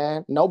I'm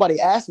saying? Nobody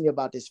asked me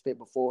about this fit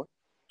before.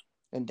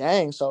 And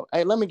dang, so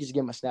hey, let me just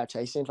give him a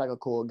Snapchat. He seems like a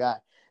cool guy.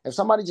 If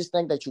somebody just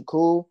think that you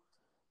cool,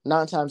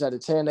 9 times out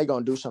of 10, they're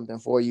gonna do something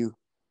for you.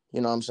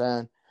 You know what I'm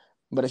saying?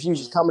 But if you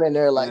just coming in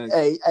there like,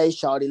 hey,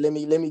 shawty, let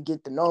me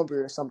get the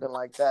number or something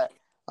like that.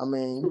 I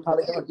mean, you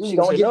probably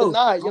gonna get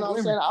denied. You know what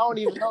I'm saying? I don't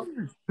even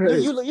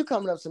know. You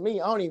coming up to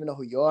me, I don't even know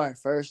who you are,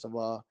 first of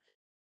all.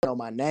 You know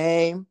my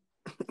name.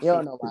 You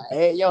don't know my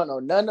age. You don't know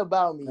nothing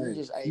about me. You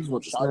just, hey,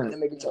 shawty, let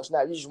me get your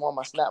snap. You just want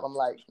my snap. I'm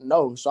like,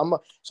 no. So I'm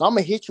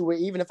gonna hit you with,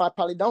 even if I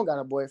probably don't got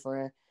a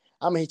boyfriend,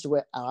 I'm gonna hit you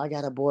with, oh, I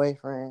got a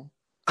boyfriend.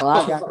 Oh,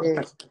 I got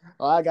this.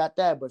 Oh, I got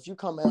that. But if you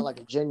come in like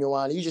a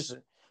genuine, you just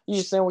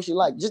saying what you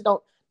like. Just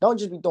don't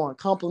just be throwing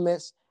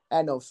compliments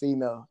at no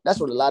female.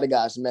 That's what a lot of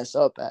guys mess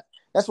up at.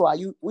 That's why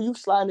when you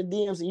slide in the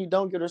DMs and you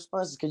don't get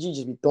responses, because you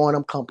just be throwing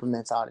them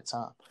compliments all the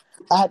time.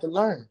 I had to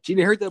learn. She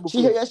didn't heard that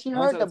before. She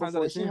heard that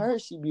before. She heard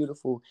she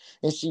beautiful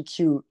and she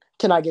cute.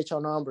 Can I get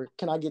your number?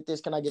 Can I get this?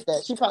 Can I get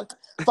that? She probably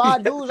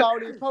 5 dudes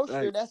already approached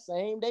her that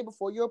same day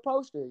before you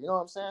approached her. You know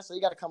what I'm saying? So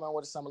you got to come out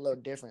with something a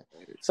little different.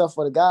 So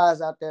for the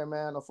guys out there,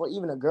 man, or for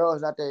even the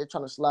girls out there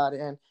trying to slide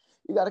in,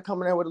 you got to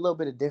come in there with a little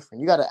bit of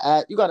different. You got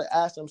to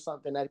ask them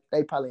something that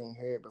they probably ain't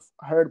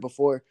heard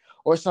before,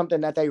 or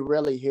something that they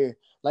really hear.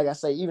 Like I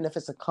say, even if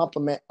it's a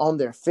compliment on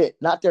their fit,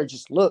 not their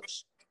just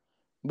looks,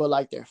 but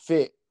like their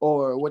fit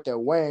or what they're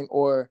wearing,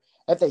 or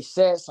if they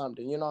said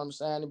something, you know what I'm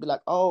saying? It'd be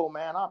like, oh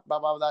man, I blah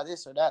blah blah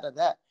this or that or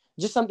that.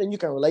 Just something you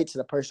can relate to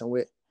the person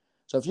with.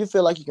 So if you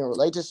feel like you can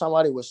relate to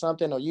somebody with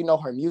something, or you know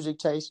her music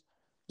taste,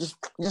 just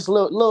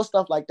little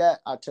stuff like that,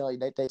 I tell you,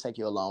 they take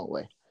you a long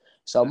way.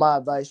 So my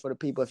advice for the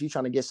people, if you're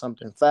trying to get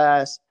something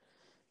fast,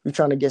 you're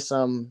trying to get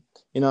some,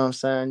 you know what I'm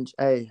saying?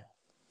 Hey,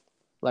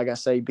 like I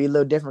say, be a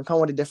little different. Come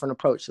with a different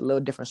approach, a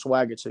little different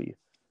swagger to you.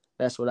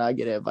 That's what I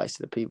get advice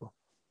to the people.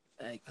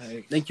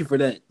 Hey, thank you for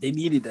that. They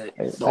needed that.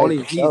 The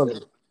audience needs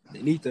that.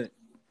 They need that.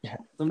 Yeah,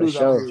 some dudes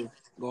out here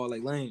go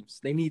like lames.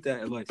 They need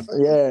that advice.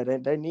 Yeah,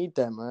 they need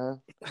that,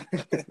 man.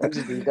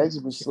 they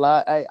just be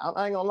slide. Hey,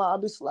 I ain't gonna lie. I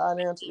be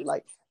sliding into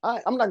like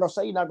I'm not gonna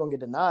say you're not gonna get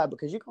denied,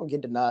 because you're gonna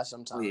get denied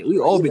sometimes. Yeah, we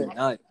all been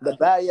denied. The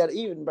bad,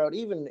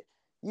 even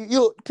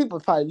you people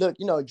probably look.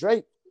 You know,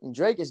 Drake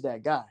is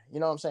that guy. You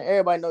know what I'm saying?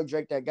 Everybody know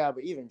Drake that guy,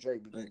 but even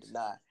Drake be getting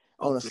denied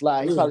on the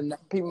slide. He probably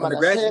people might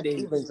not say it,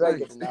 even Drake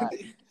get denied.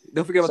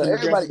 Don't forget about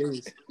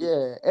everybody.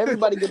 Yeah,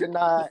 everybody get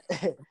denied.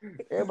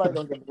 Everybody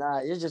gonna get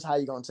denied. It's just how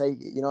you gonna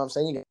take it. You know what I'm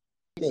saying?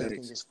 You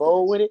can just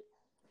fold with it.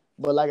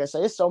 But like I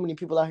say, it's so many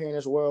people out here in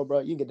this world,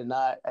 bro. You get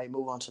denied. Hey,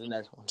 move on to the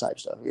next one type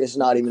stuff. It's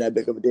not even that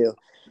big of a deal.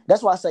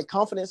 That's why I say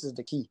confidence is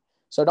the key.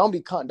 So don't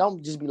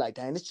just be like,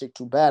 dang, this chick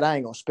too bad. I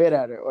ain't gonna spit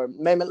at her. Or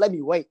maybe let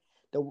me wait.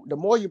 The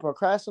more you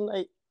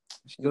procrastinate,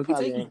 you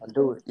probably ain't gonna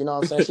do it. You know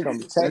what I'm saying? She gonna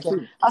be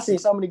taking. I see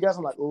so many girls.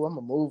 I'm like, oh, I'm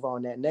gonna move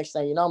on that. Next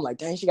thing you know, I'm like,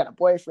 dang, she got a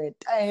boyfriend.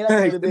 Dang,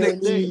 that could have been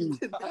me.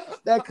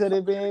 That could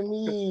have been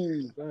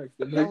me.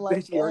 I'm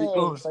like,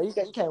 dang. So you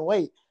can't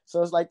wait.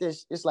 So it's like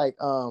this. It's like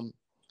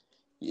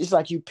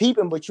you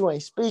peeping, but you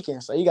ain't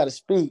speaking. So you got to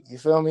speak. You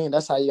feel me?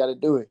 That's how you got to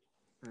do it.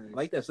 I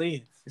like that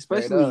saying.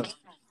 Especially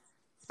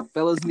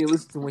fellas need to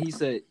listen to when he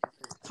said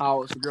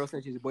how if a girl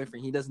says she's a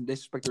boyfriend, he doesn't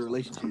disrespect the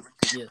relationship.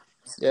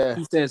 Yeah.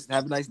 He says,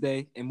 have a nice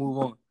day and move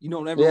on. You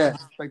don't ever want to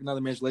disrespect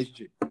another man's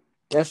relationship.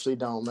 Definitely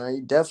don't, man.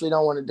 You definitely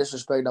don't want to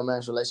disrespect no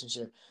man's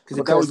relationship. Because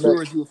if that was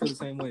yours, you would feel the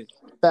same way.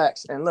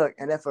 Facts. And look,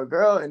 and if a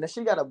girl, and if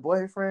she got a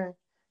boyfriend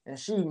and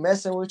she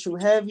messing with you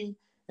heavy,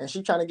 and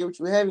she trying to get with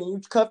you heavy, and you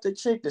cuff the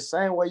chick the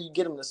same way you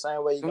get them, the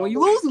same way you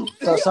lose them.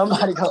 So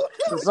somebody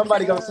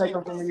gonna take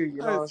them from you.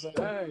 You know what I'm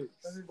saying?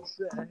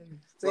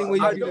 Same way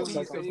you do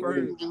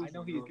them. I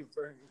know he's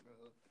confirmed.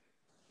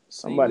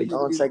 Somebody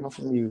gonna take them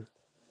from you.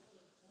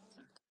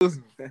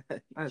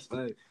 That's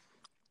funny.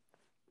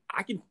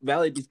 I can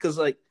validate this because,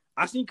 like,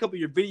 I seen a couple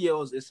of your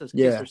videos. It says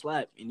kiss or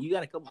slap, and you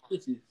got a couple of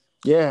kisses.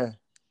 Yeah,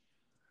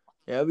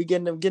 we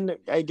getting them.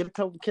 Hey, get a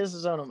couple of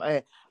kisses on them.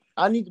 Hey,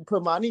 I need to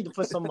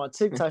put some of my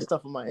TikTok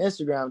stuff on my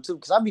Instagram too,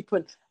 because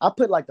I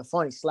put like the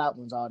funny slap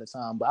ones all the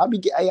time. But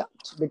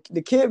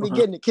the kid be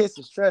getting the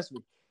kisses. Trust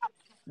me,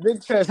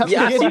 big trust.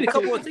 Yeah, I seen a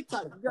couple of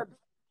TikTok.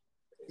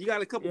 You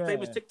got a couple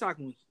famous TikTok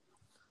ones.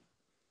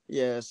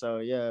 Yeah, so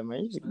yeah,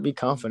 man, you just be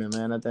confident,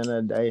 man. At the end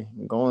of the day,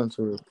 I'm going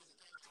to it.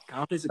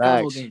 Confidence, a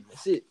combo game.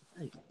 That's it.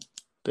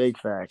 Big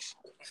facts.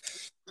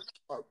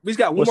 We just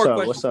got one more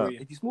question What's up? for you.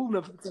 If you're smooth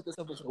enough, you can set this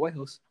up with the White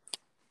House.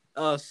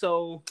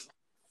 So,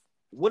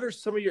 who are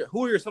some of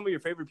your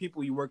favorite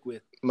people you work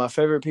with? My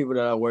favorite people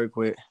that I work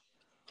with.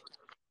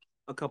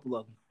 A couple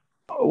of them.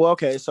 Well,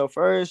 okay. So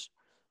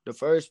the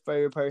first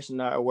favorite person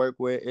that I work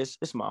with is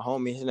my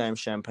homie. His name's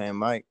Champagne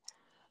Mike.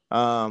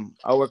 I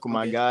work with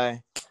my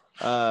guy.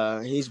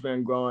 He's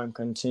been growing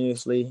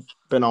continuously.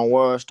 Been on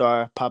World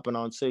Star, popping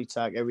on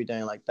TikTok,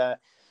 everything like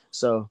that.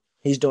 So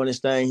he's doing his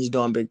thing. He's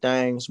doing big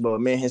things. But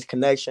me and his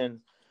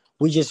connection,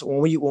 we just when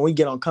we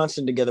get on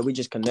content together, we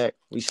just connect.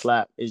 We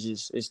slap.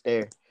 It's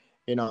there.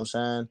 You know what I'm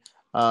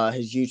saying?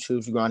 His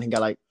YouTube's growing. He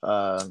got like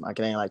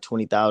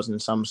 20,000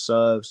 some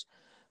subs.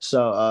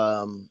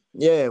 So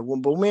yeah,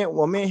 when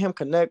me and him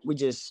connect, we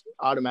just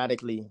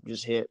automatically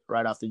just hit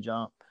right off the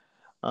jump.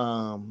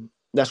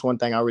 That's one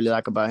thing I really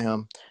like about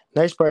him.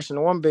 Next person,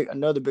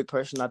 another big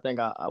person I think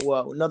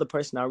another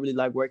person I really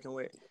like working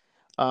with,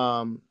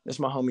 it's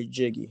my homie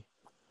Jiggy.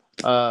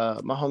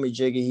 My homie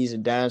Jiggy, he's a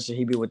dancer.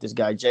 He be with this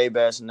guy J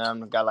Bass and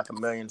them. Got like 1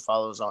 million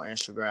followers on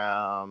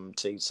Instagram,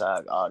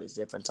 TikTok, all this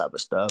different type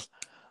of stuff.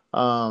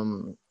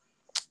 Man,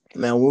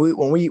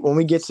 when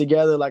we get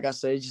together, like I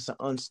said, it's just an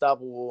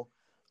unstoppable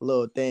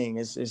little thing.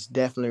 It's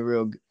definitely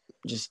real,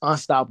 just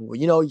unstoppable.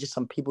 You know, just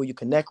some people you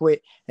connect with,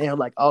 and you're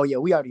like, oh yeah,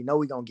 we already know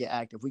we're gonna get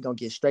active. We're gonna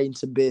get straight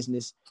into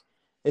business.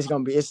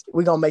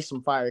 We're gonna make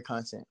some fire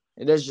content.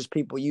 And there's just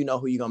people you know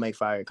who you're gonna make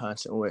fire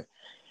content with.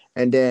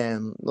 And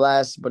then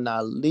last but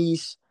not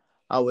least,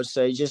 I would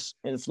say just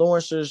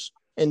influencers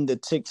in the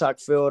TikTok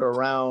field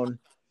around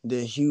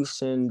the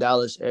Houston,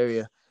 Dallas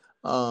area.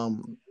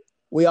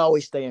 We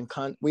always stay in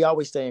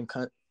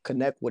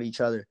connect with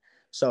each other.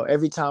 So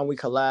every time we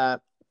collab,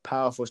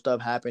 powerful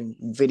stuff happen,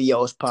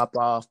 videos pop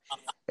off,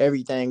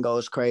 everything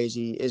goes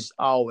crazy. It's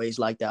always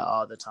like that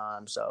all the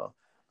time. So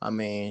I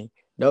mean,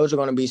 those are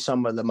going to be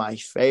some of my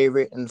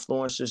favorite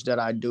influencers that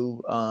I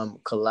do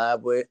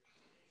collab with.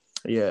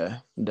 Yeah,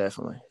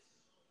 definitely.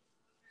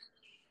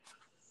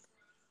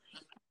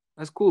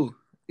 That's cool.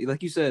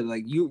 Like you said,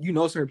 like you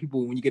know certain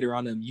people when you get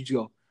around them, you just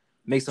go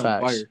make something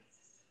fire.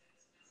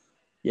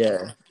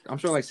 Yeah, I'm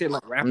sure like say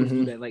like rappers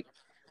do that. Like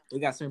they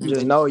got certain people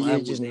just know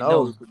you just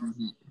know.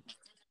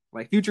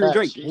 Like Future and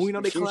Drake. When we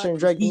know they Future and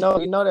Drake, you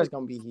know that's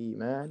gonna be heat,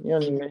 man. You know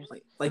what I mean?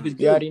 Life is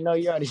good. You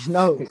already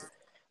know.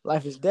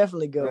 Life is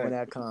definitely good when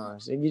that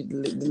comes.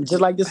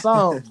 Just like the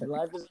song.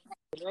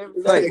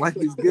 Life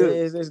is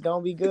good. It's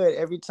gonna be good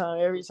every time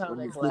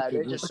they collab.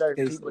 There's just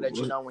certain people that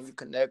you know when you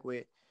connect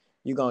with,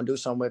 you're gonna do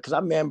something with. Cause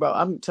bro,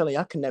 I'm telling you,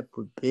 I connect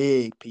with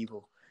big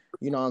people.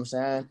 You know what I'm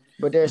saying?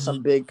 But there's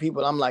some big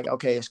people. I'm like,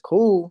 okay, it's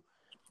cool.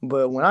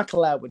 But when I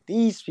collab with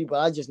these people,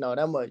 I just know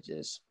that much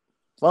is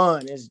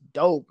fun. It's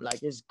dope.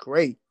 Like it's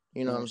great.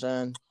 You know what I'm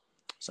saying?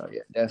 So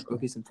yeah, definitely.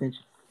 Go get some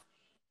tension.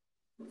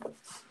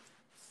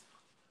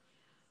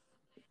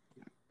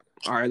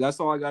 All right, that's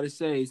all I gotta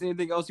say. Is there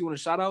anything else you want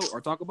to shout out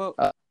or talk about?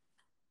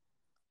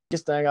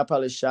 Biggest thing I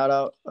probably shout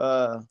out.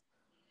 I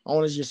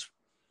want to just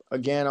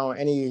again on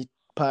any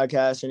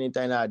podcast,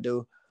 anything that I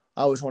do,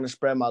 I always want to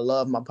spread my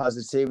love, my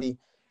positivity.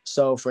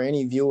 So for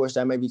any viewers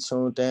that may be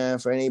tuned in,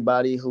 for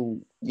anybody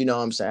who, you know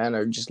what I'm saying,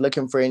 or just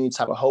looking for any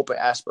type of hope or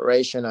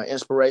aspiration or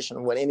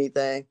inspiration with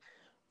anything,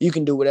 you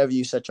can do whatever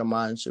you set your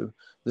mind to.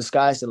 The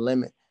sky's the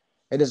limit.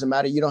 It doesn't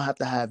matter. You don't have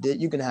to have it.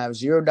 You can have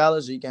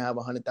 $0 or you can have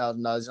 $100,000.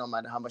 It don't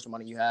matter how much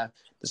money you have.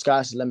 The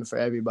sky's the limit for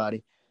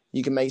everybody.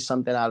 You can make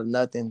something out of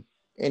nothing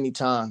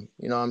anytime.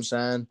 You know what I'm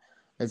saying?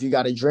 If you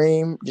got a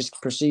dream,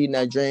 just proceed in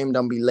that dream.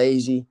 Don't be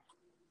lazy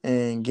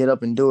and get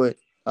up and do it.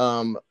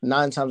 9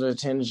 times out of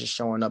 10 is just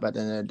showing up at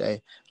the end of the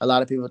day. A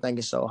lot of people think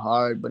it's so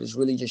hard, but it's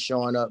really just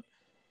showing up,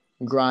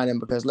 grinding.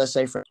 Because let's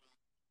say for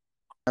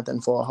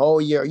nothing for a whole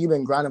year, you've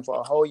been grinding for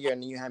a whole year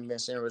and you haven't been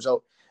seeing a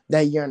result.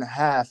 That year and a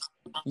half,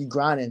 you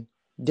grinding,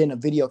 then a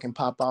video can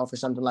pop off or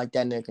something like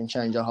that, and it can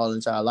change your whole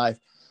entire life.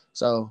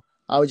 So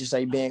I would just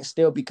say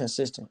still be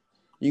consistent.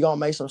 You're going to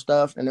make some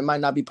stuff, and it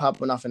might not be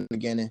popping off in the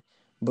beginning,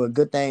 but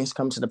good things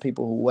come to the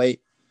people who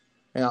wait.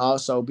 And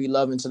also be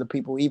loving to the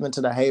people, even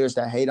to the haters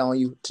that hate on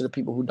you, to the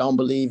people who don't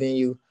believe in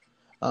you.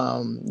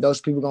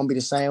 Those people going to be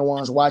the same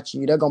ones watching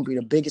you. They're going to be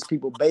the biggest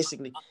people,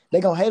 basically.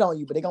 They're going to hate on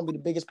you, but they're going to be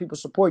the biggest people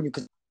supporting you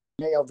because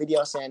your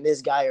video saying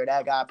this guy or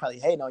that guy probably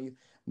hating on you.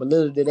 But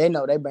little do they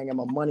know, they bring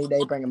more money,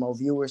 they bring more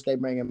viewers, they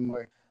bring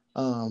more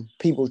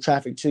people,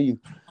 traffic to you.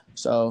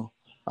 So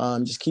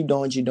just keep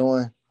doing what you're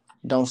doing.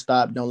 Don't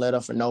stop. Don't let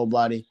up for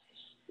nobody.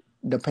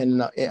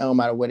 Depending on, it don't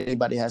matter what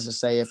anybody has to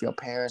say. If your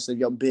parents, if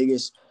your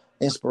biggest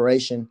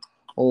inspiration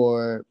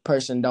or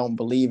person don't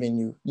believe in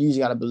you, you just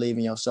got to believe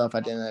in yourself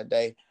at the end of the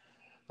day.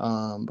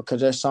 Because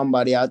there's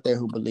somebody out there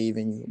who believe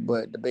in you.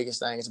 But the biggest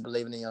thing is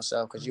believing in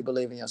yourself. Because you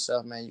believe in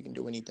yourself, man, you can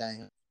do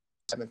anything.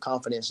 Having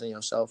confidence in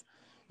yourself,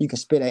 you can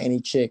spit at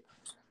any chick.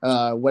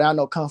 Without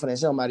no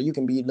confidence, it don't matter. You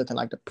can be looking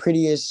like the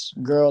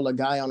prettiest girl or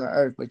guy on the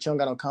earth, but you don't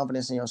got no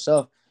confidence in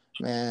yourself,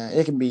 man.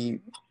 It can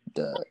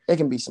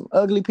be some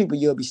ugly people.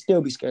 You'll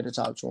still be scared to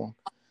talk to them.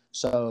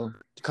 So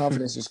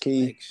confidence is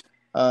key.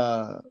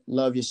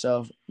 Love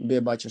yourself, be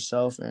about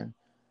yourself, and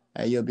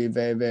you'll be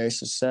very, very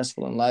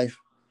successful in life.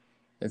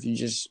 If you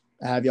just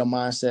have your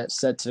mindset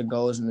set to the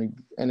goals and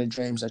the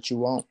dreams that you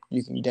want,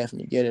 you can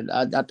definitely get it.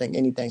 I think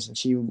anything's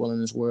achievable in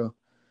this world,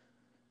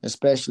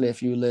 especially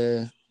if you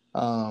live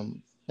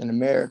in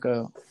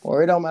America,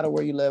 or it don't matter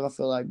where you live, I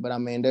feel like. But I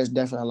mean, there's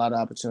definitely a lot of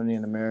opportunity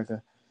in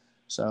America.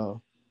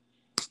 So,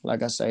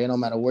 like I say, it don't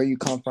matter where you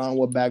come from,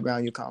 what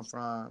background you come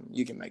from,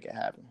 you can make it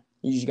happen.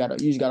 You just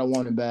gotta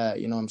want it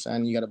bad. You know what I'm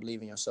saying? You gotta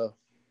believe in yourself.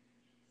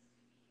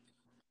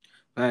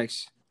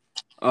 Thanks.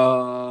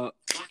 Before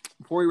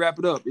we wrap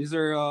it up, is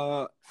there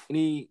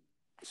any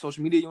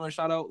social media you want to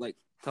shout out? Like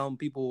tell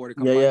people where to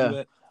come find you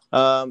at?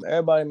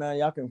 Everybody, man,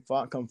 y'all can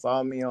come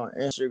follow me on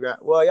Instagram.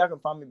 Well, y'all can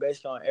find me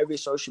basically on every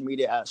social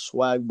media at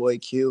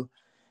SwagBoyQ.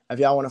 If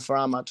y'all want to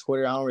find my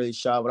Twitter, I don't really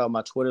shout out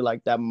my Twitter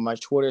like that, but my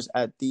Twitter's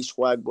at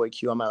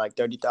TheSwagBoyQ. I'm at like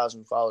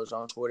 30,000 followers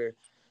on Twitter.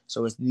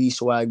 So it's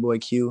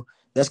TheSwagBoyQ.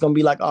 That's going to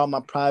be like all my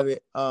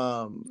private,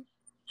 outside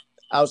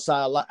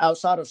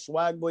of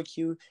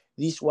SwagBoyQ,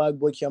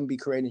 TheSwagBoyQ, I'm going to be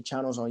creating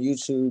channels on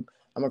YouTube.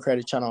 I'm going to create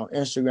a channel on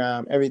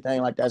Instagram.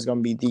 Everything like that's going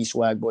to be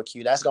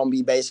TheSwagBoyQ. That's going to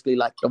be basically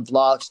like the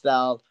vlog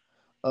style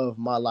of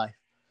my life.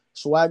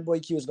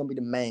 SwagBoyQ is going to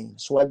be the main.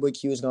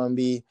 SwagBoyQ is going to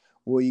be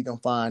where you can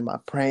find my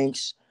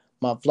pranks,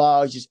 my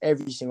vlogs, just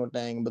every single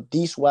thing. But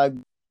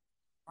TheSwag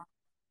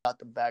out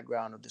the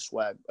background of the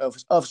swag of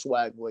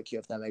SwagBoyQ,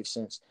 if that makes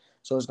sense.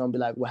 So it's gonna be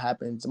like what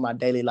happens in my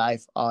daily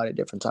life, all the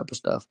different type of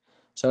stuff.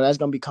 So that's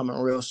gonna be coming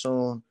real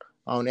soon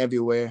on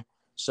everywhere.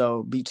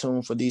 So be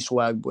tuned for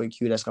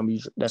TheSwagBoyQ. That's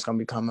gonna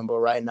be coming. But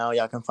right now,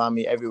 y'all can find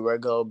me everywhere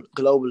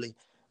globally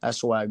at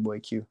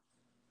SwagBoyQ.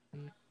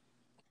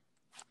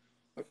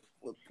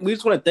 We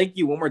just want to thank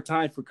you one more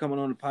time for coming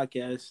on the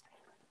podcast.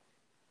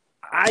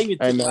 I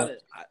even took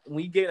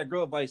when you gave that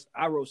girl advice,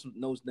 I wrote some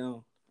notes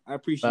down. I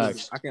appreciate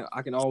it.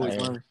 I can always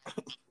learn.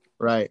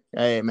 Right.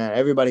 Hey, man,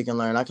 everybody can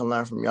learn. I can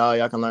learn from y'all.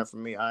 Y'all can learn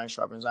from me. Iron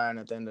sharpens iron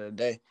at the end of the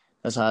day.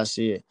 That's how I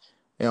see it.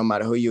 It don't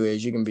matter who you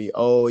is. You can be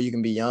old. You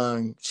can be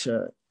young.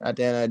 Sure. At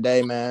the end of the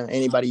day, man,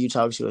 anybody you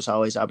talk to, it's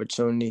always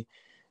opportunity.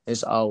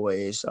 It's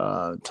always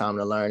time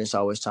to learn. It's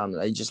always time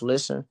to just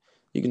listen.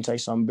 You can take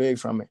something big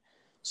from it.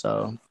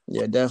 So,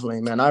 yeah, definitely,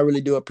 man. I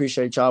really do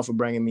appreciate y'all for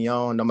bringing me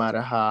on, no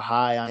matter how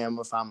high I am,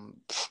 if I'm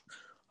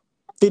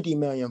 50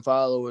 million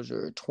followers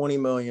or 20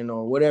 million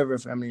or whatever,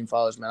 if how many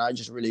followers, man. I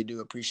just really do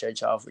appreciate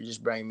y'all for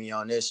just bringing me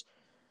on this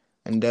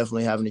and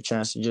definitely having the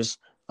chance to just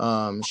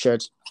share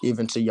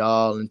even to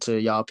y'all and to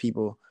y'all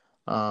people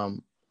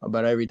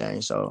about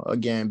everything. So,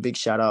 again, big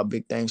shout out,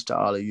 big thanks to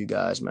all of you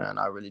guys, man.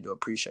 I really do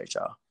appreciate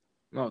y'all.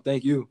 No,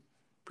 thank you.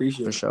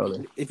 Appreciate it. For sure.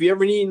 If you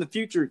ever need in the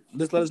future,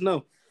 just let us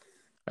know.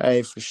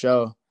 Hey, for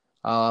sure.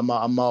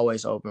 I'm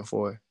always open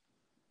for it.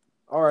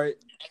 All right.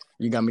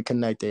 You got me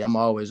connected. I'm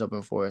always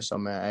open for it. So,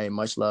 man, hey,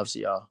 much love to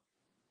y'all.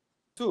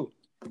 Too.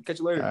 Catch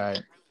you later. All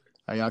right.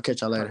 Y'all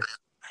catch y'all later.